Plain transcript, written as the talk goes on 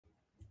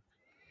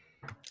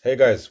Hey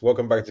guys,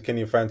 welcome back to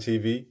Kenyan Fan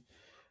TV.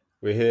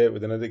 We're here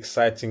with another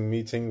exciting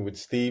meeting with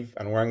Steve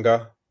and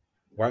Wanga.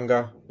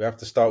 Wanga, we have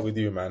to start with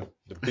you, man.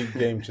 The big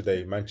game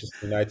today,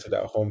 Manchester United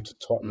at home to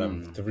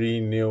Tottenham, Mm.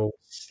 3-0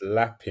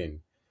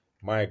 slapping.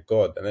 My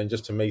God. And then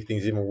just to make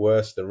things even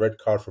worse, the red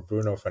card for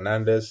Bruno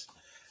Fernandes.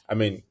 I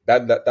mean,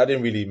 that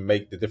didn't really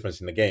make the difference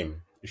in the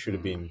game. It should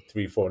have Mm. been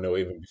 3-4-0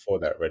 even before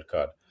that red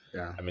card.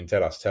 Yeah. I mean,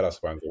 tell us,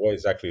 Wanga, what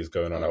exactly is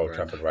going on Oh at Old God.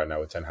 Trafford right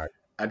now with Ten Hag?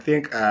 I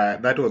think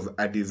that was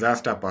a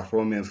disaster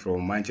performance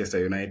from Manchester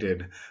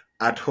United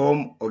at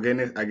home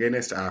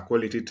against a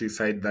quality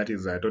side that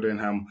is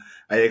Tottenham.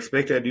 I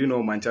expected,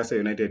 Manchester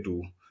United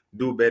to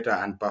do better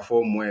and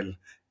perform well.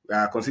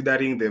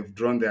 Considering they've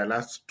drawn their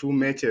last two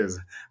matches,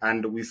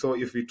 and we saw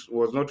if it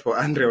was not for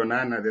Andre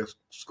Onana, the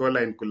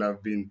scoreline could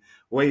have been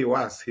way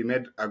worse. He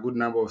made a good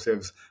number of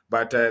saves,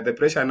 but the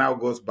pressure now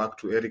goes back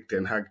to Eric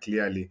Ten Hag.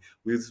 Clearly,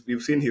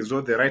 we've seen he's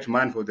not the right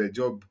man for the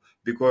job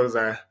because.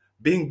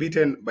 Being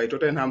beaten by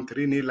Tottenham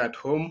 3-0 at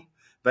home,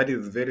 that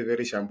is very,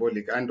 very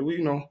shambolic. And we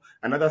know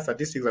another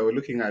statistics that we're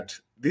looking at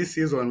this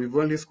season, we've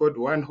only scored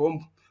one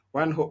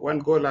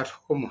goal at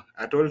home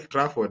at Old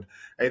Trafford.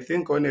 I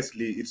think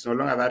honestly, it's no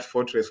longer that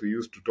fortress we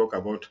used to talk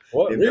about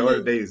What, in the old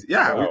really? days.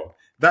 Yeah, Wow.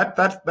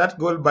 that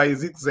goal by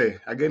Zirkzee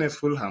against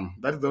Fulham,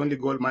 that's the only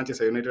goal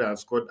Manchester United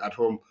has scored at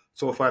home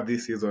so far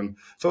this season.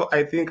 So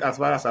I think, as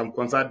far as I'm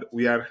concerned,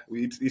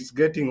 it's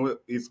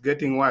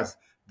getting worse.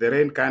 The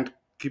rain can't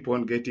keep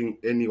on getting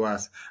any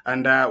worse.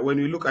 And when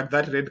we look at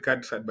that red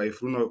card by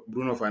Bruno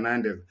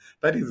Fernandes,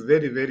 that is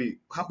very, very.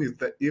 How is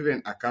that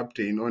even a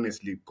captain,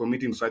 honestly,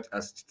 committing such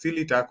a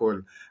silly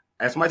tackle?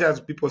 As much as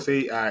people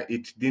say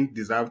it didn't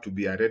deserve to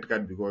be a red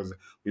card because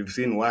we've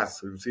seen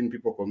worse, we've seen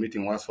people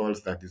committing worse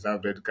faults that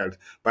deserve red cards.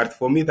 But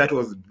for me, that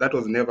was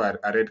never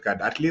a red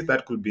card. At least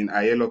that could be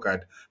a yellow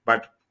card.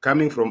 But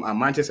coming from a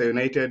Manchester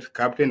United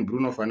captain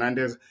Bruno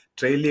Fernandes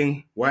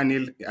trailing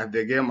 1-0 at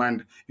the game,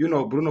 and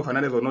Bruno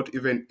Fernandes was not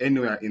even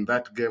anywhere in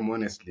that game,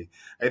 honestly.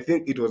 I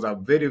think it was a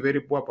very,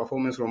 very poor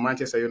performance from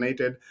Manchester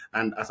United.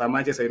 And as a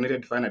Manchester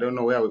United fan, I don't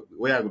know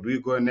where do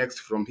we go next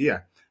from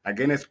here.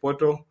 Against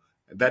Porto,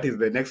 that is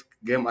the next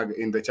game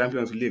in the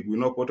Champions League. We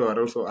know Porto are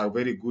also a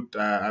very good,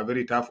 a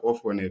very tough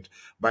opponent.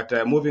 But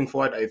moving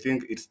forward, I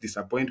think it's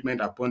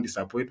disappointment upon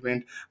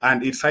disappointment.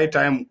 And it's high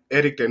time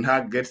Eric Ten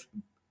Hag gets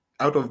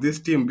out of this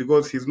team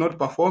because he's not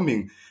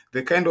performing.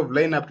 The kind of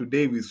lineup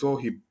today we saw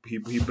he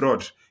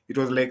brought, it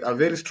was like a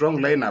very strong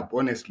lineup,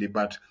 honestly.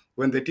 But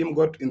when the team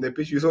got in the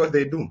pitch, you saw what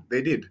they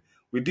did.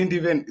 We didn't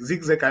even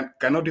Zigzag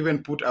cannot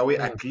even put away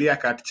a Hmm. clear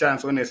cut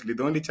chance. Honestly,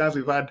 the only chance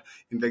we've had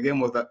in the game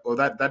was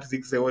that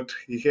Zigzag what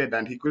he had,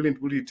 and he couldn't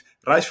put it.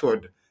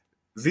 Rashford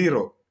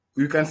zero.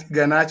 You can see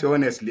Garnacho,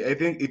 honestly. I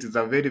think it is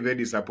a very, very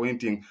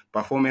disappointing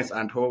performance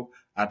at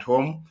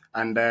home.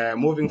 And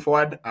moving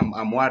forward,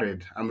 I'm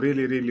worried. I'm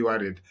really, really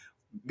worried.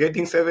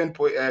 Getting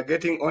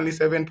only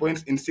 7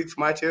 points in 6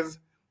 matches,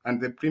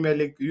 and the Premier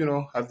League,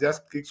 has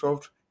just kicked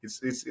off.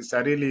 It's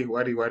a really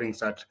worrying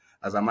start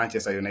as a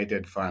Manchester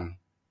United fan.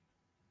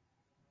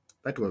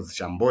 That was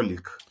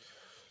shambolic.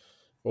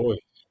 Oh,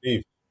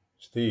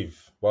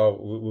 Steve. Well,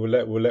 we'll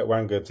let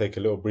Wanga take a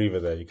little breather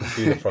there. You can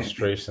see the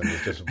frustration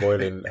is just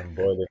boiling and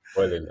boiling,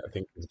 boiling. I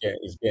think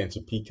it's getting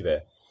to peak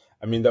there.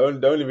 I mean, the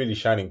only really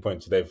shining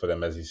point today for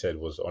them, as he said,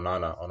 was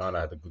Onana. Onana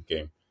had a good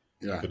game.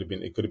 It Yeah. could have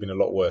been it could have been a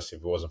lot worse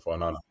if it wasn't for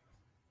Onana.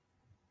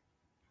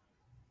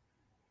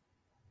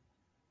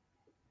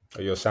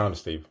 Are you sound,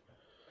 Steve?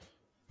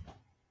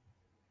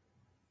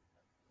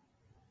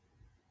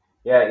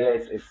 Yeah, yeah,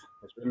 it's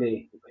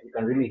really you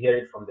can really hear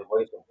it from the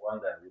voice of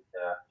Wanda with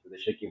the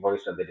shaky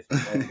voice and the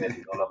disappointment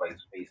is all over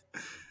his face.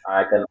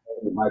 I can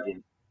only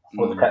imagine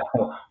what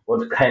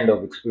Mm. kind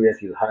of experience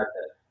he had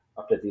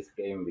after this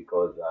game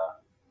because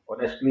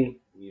honestly,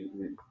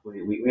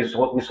 we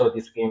saw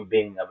this game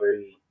being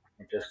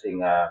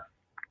interesting uh,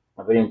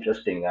 a very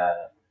interesting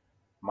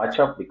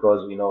matchup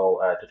because we know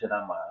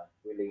Tottenham are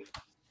really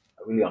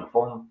on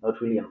form, not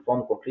really on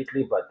form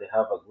completely, but they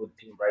have a good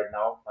team right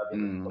now, having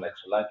people Mm. like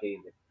Solanke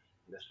in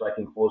the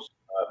striking post,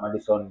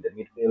 Madison in the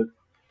midfield,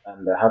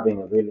 and having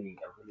a really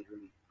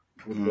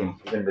good Mm. game,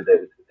 even with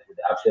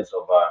the absence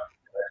of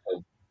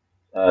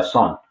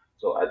Son.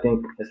 So I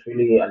think it's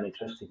really an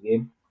interesting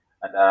game,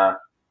 and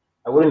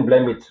I wouldn't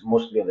blame it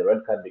mostly on the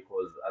red card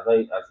because as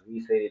I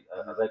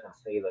can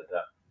say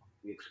that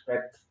we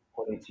expect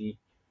quality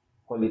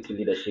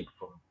leadership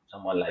from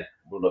someone like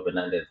Bruno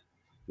Fernandes.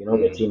 You know,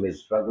 the Mm. team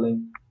is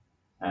struggling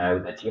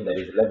with Mm. a team that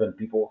is 11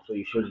 people, so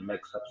you shouldn't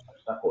make such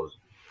tackles.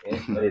 Yeah?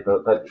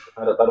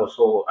 That was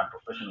so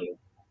unprofessional,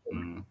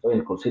 Mm. so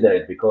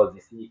inconsiderate because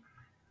you see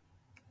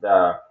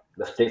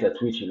the state at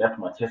which he left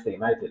Manchester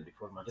United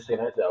because Manchester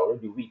United are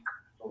already weak.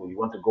 So you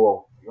want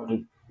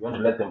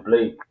to let them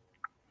play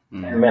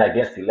 10 Mm. men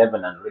against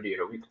 11 and already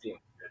you're a weak team.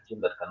 You're a team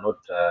that cannot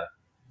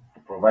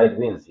provide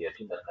wins. You're a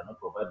team that cannot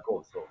provide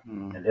goals. So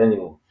Mm. and then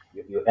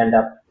you end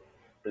up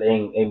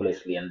playing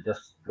aimlessly and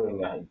just throwing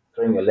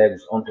your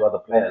legs onto other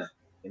players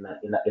in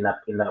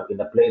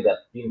a play that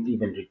didn't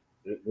even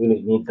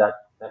really need that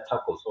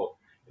tackle. So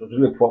it was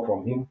really poor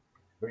from him,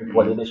 very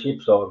poor Mm.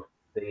 leadership. So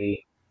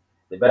they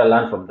they better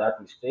learn from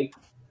that mistake.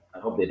 I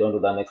hope they don't do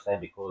that next time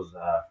because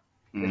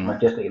this Mm,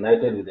 Manchester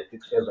United with the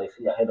fixtures I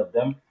see ahead of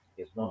them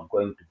is not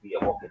going to be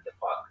a walk in the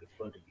park. It's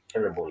going to be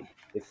terrible.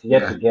 It's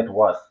yet yeah. to get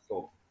worse.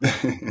 So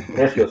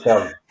brace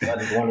yourselves.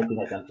 That is the only thing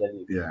I can tell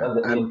you. Yeah. That's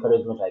the only And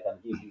encouragement I can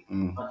give you.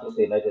 mm,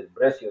 Manchester United,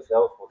 brace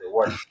yourself for the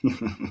worst.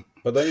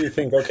 But don't you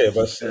think? Okay,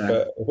 yeah.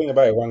 but the thing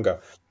about it,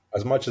 Wanga,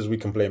 as much as we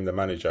can blame the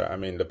manager, I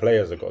mean, the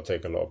players have got to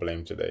take a lot of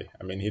blame today.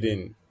 I mean,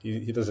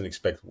 he doesn't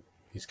expect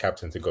his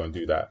captain to go and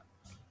do that.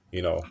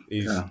 You know,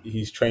 Yeah.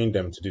 he's trained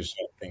them to do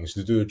certain things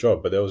to do the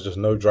job, but there was just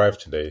no drive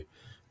today.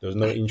 There was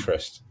no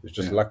interest. It was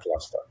just Yeah.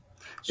 lackluster,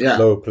 Yeah.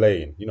 slow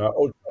playing. You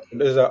know,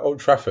 there's at Old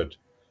Trafford.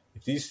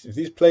 If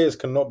these players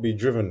cannot be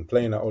driven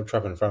playing at Old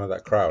Trafford in front of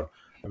that crowd,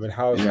 I mean,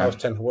 Yeah. how's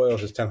Ten? What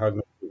else is Ten Hag?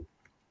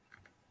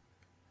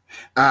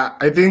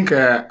 I think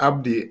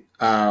Abdi,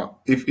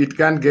 if it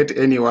can't get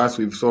any worse,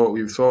 we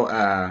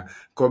saw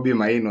Kobe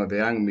Maino, the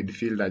young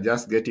midfielder,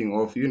 just getting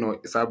off,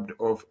 subbed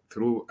off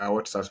through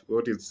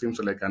what it seems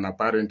like an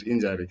apparent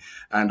injury,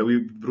 and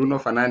with Bruno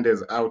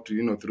Fernandes out,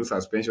 through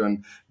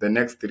suspension. The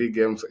next three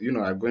games,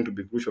 are going to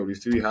be crucial. We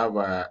still have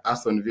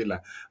Aston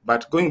Villa,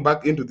 but going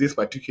back into this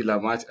particular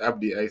match,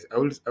 Abdi, I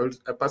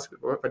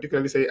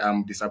particularly say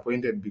I'm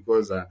disappointed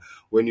because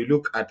when you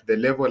look at the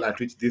level at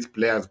which these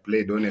players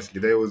played, honestly,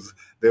 there was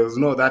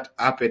no that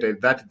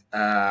appetite, that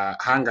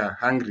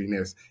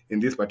hungriness in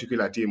this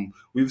particular team.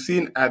 We've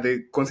seen they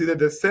considered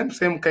the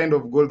same kind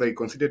of goal they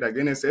considered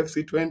against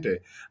FC20.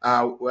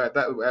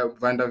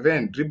 Van der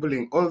Ven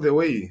dribbling all the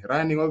way,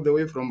 running all the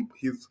way from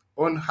his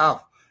own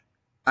half,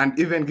 and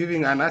even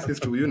giving an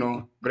assist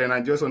to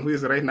Brennan Johnson, who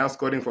is right now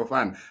scoring for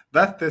fun.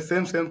 That's the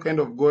same kind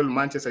of goal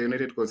Manchester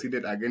United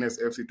conceded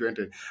against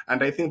FC20,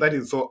 and I think that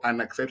is so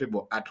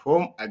unacceptable at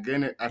home.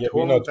 Again, at Yeah,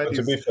 but home, that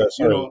to be is fair,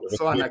 sorry, but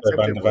so to be fair,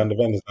 unacceptable. Van de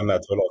Ven has done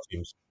that to a lot of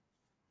teams.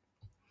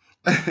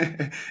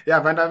 Yeah,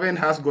 Van der Ven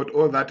has got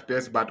all that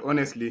pace, but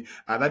honestly,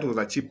 that was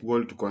a cheap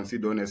goal to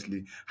concede.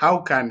 Honestly, how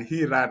can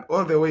he run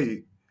all the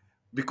way?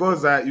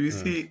 Because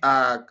Mm.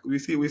 we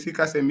see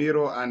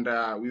Casemiro,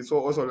 and we saw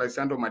also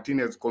Lisandro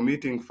Martinez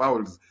committing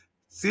fouls,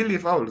 silly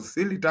fouls,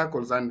 silly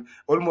tackles, and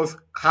almost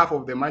half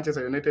of the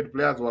Manchester United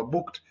players were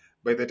booked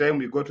by the time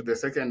we go to the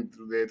second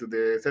to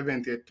the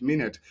 70th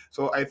minute.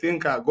 So I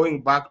think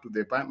going back to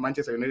the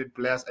Manchester United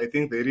players, I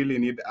think they really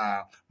need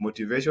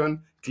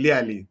motivation.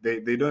 Clearly,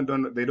 they don't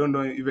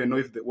even know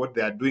if what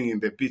they are doing in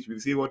the pitch. We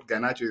see what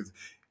Garnacho is.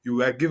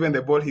 You are given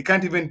the ball, he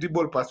can't even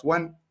dribble past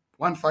one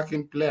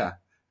fucking player.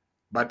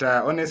 But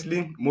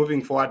honestly,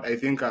 moving forward, I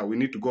think we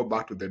need to go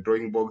back to the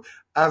drawing board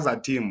as a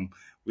team.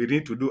 We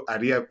need to do a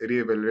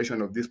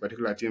re-evaluation of this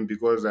particular team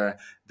because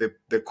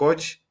the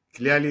coach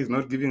clearly is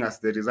not giving us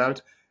the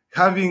result.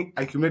 Having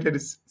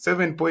accumulated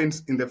 7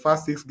 points in the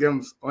first six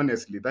games,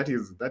 honestly, that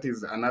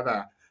is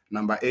another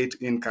number eight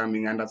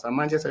incoming. And as a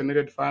Manchester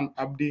United fan,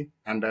 Abdi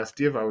and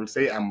Steve, I will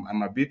say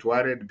I'm a bit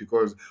worried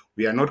because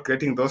we are not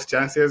creating those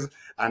chances,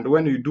 and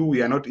when we do,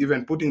 we are not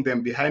even putting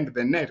them behind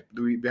the net.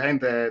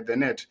 Behind the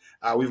net,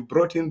 we've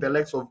brought in the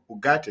likes of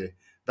Ugarte.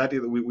 That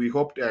is, we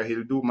hoped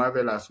he'll do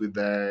marvelous with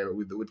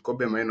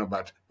Kobe Maino,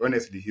 but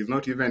honestly, he's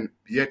not even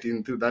yet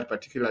into that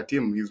particular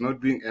team. He's not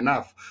doing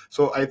enough.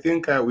 So I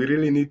think we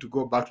really need to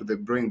go back to the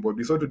drawing board.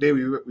 We saw today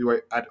we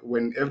were at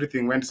when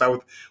everything went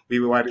south. We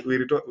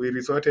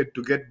resorted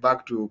to get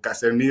back to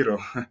Casemiro,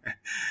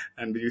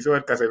 and you saw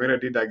what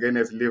Casemiro did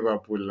against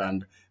Liverpool,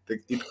 and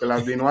it could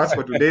have been worse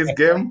for today's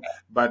game.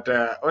 But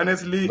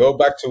honestly, Go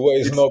back to what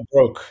is it's not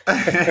broke.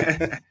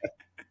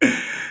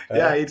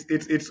 yeah, Huh?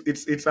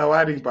 it's a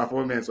worrying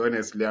performance,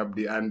 honestly,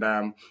 Abdi.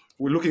 And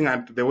we're looking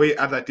at the way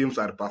other teams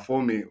are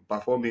performing.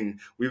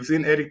 We've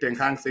seen Eric Ten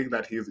Hag saying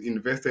that he's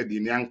invested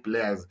in young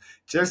players.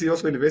 Chelsea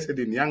also invested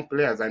in young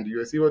players, and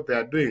you see what they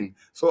are doing.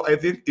 So I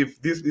think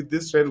if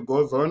this trend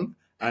goes on,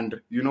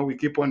 and we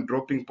keep on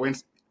dropping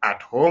points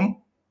at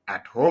home,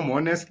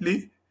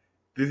 honestly,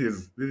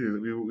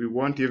 we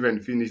won't even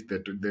finish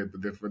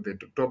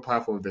the top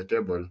half of the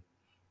table.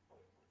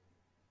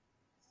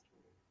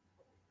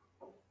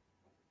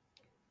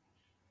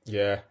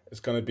 Yeah, it's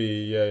gonna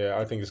be. Yeah.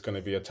 I think it's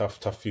gonna be a tough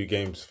few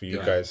games for you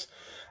Yeah. guys.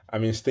 I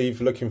mean,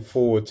 Steve, looking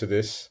forward to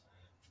this.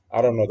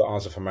 I don't know the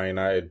answer for Man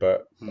United,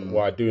 but Hmm.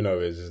 what I do know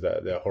is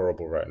that they're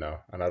horrible right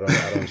now, and I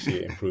don't see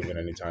it improving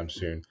anytime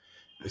soon.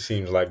 It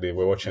seems like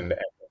we're watching Yeah. the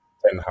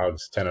Ten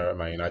Hag's tenor at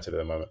Man United at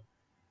the moment.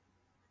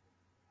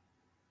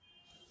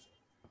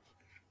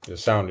 Your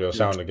Yeah.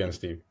 sound again,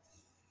 Steve.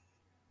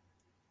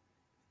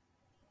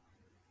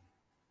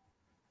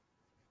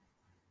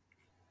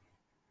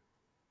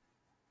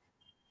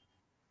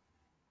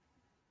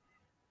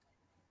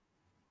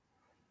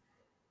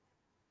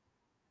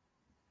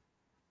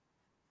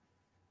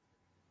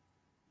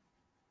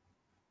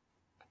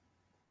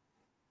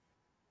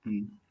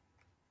 Hmm.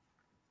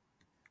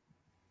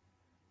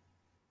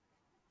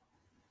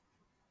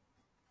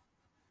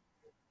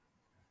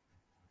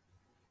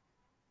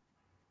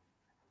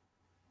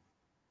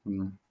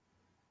 Hmm.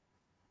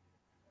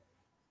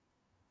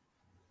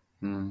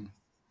 Hmm.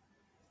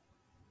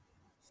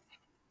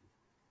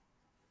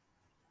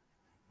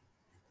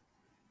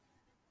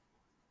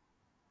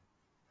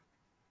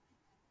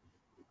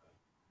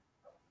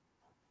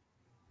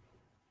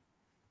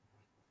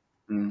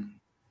 Mm.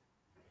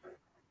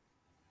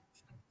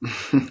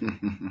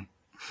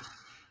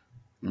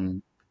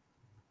 Mm.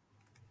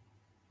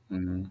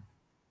 Mm.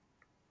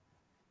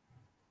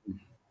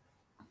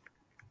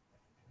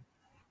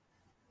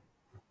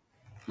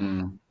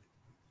 Mm.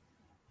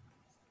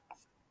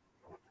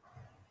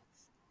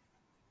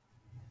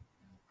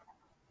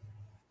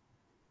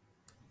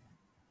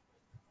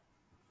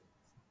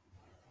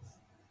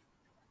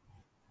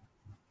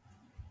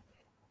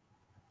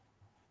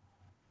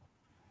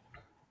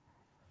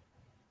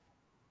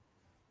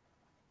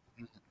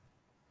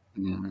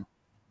 Mm.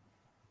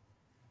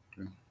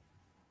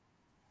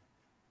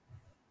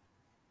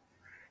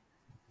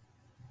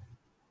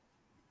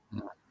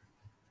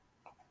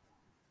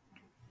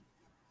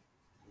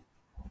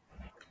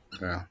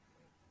 Yeah.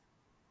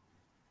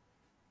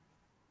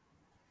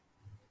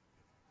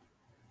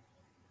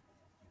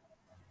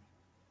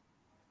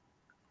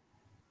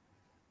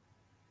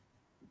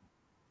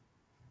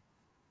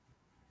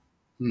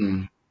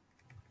 Mm.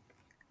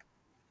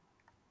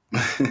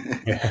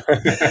 Yeah.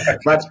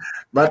 but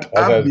but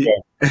That's how it's Abdi,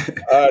 going.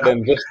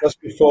 Then just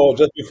before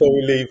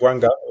we leave,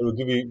 Wanga, we'll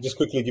give you just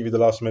quickly give you the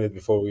last minute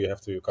before we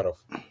have to cut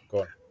off.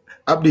 Go on.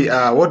 Abdi,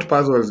 what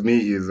puzzles me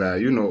is,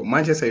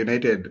 Manchester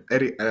United,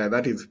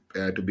 that is,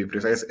 to be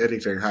precise,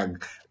 Eric Ten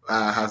Hag,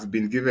 has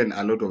been given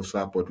a lot of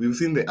support. We've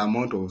seen the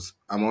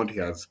amount he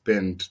has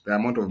spent, the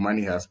amount of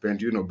money he has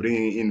spent,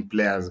 bringing in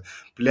players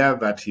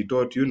that he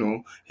thought,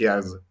 he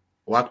has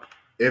worked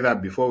either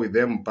before with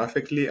them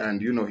perfectly,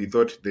 and he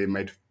thought they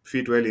might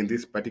fit well in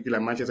this particular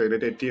Manchester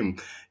United team.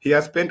 He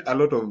has spent a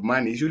lot of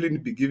money. He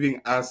shouldn't be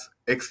giving us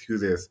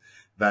excuses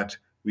that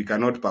we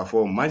cannot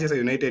perform. Manchester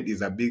United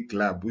is a big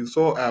club. We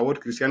saw what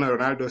Cristiano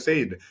Ronaldo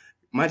said.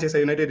 Manchester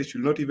United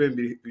should not even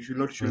be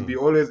should be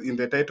always in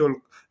the title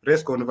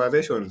race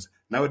conversations.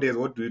 Nowadays,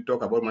 what do we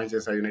talk about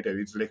Manchester United?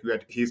 It's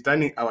like he's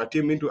turning our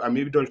team into a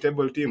middle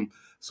table team.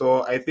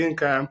 So I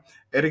think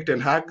Eric Ten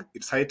Hag,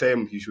 it's high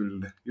time he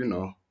should,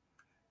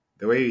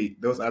 the way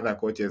those other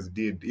coaches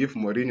did. If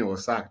Mourinho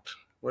was sacked,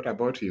 what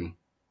about him?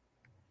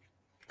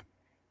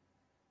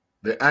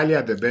 The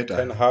earlier, the Ten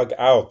better. Hag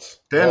out.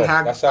 Ten Well,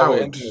 Hag that's how we're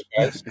out. ending it,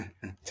 guys.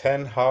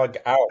 Ten Hag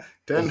out.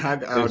 Ten Hag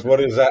There's out. what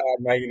is that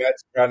at Man United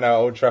right now,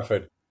 Old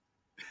Trafford?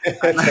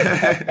 Ten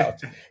Hag And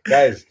out.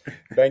 Guys,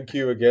 thank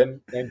you again.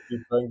 Thank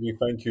you.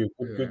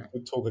 yeah.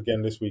 Good talk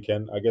again this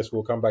weekend. I guess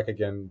we'll come back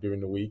again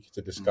during the week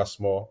to Mm. discuss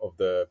more of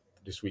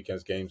this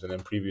weekend's games and then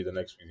preview the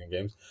next weekend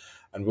games.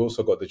 And we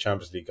also got the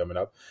Champions League coming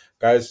up.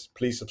 Guys,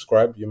 please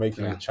subscribe. You're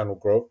making the Yeah. channel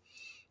grow.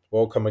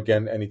 Welcome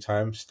again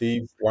anytime.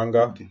 Steve,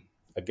 Wanga,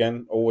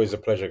 again, always a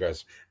pleasure,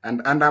 guys.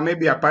 And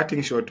maybe a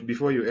parting shot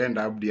before you end,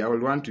 Abdi. I will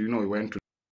want to, we went to